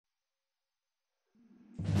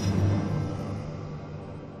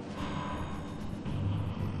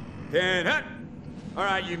10 hut. All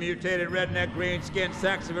right, you mutated redneck green-skinned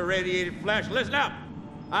sacks of irradiated flesh, listen up.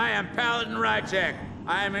 I am Paladin Rychek.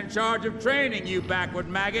 I am in charge of training you backward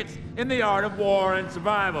maggots in the art of war and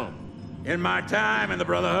survival. In my time in the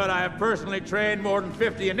Brotherhood, I have personally trained more than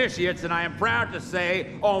 50 initiates, and I am proud to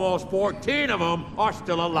say almost 14 of them are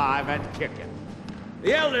still alive and kicking.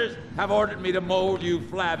 The Elders have ordered me to mold you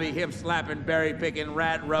flabby, hip-slapping, berry-picking,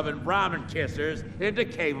 rat-rubbing Brahmin kissers into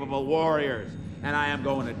capable warriors. And I am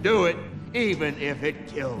going to do it, even if it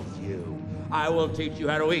kills you. I will teach you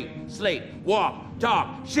how to eat, sleep, walk,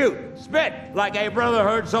 talk, shoot, spit like a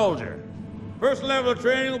Brotherhood soldier. First level of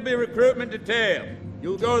training will be recruitment detail.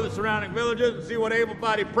 You'll go to the surrounding villages and see what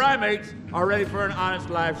able-bodied primates are ready for an honest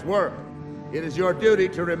life's work. It is your duty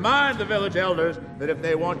to remind the village elders that if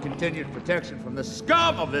they want continued protection from the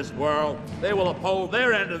scum of this world, they will uphold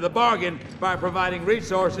their end of the bargain by providing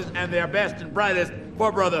resources and their best and brightest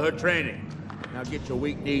for Brotherhood training. Now get your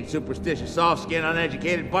weak-kneed, superstitious, soft-skinned,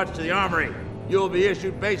 uneducated butts to the armory. You will be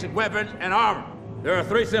issued basic weapons and armor. There are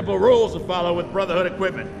 3 simple rules to follow with Brotherhood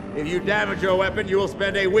equipment. If you damage your weapon, you will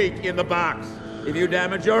spend a week in the box. If you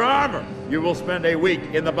damage your armor, you will spend a week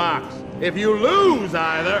in the box. If you lose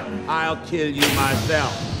either, I'll kill you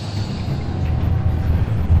myself.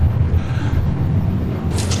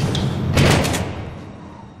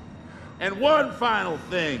 And one final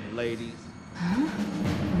thing, ladies.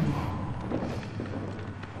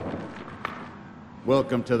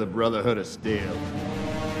 Welcome to the Brotherhood of Steel.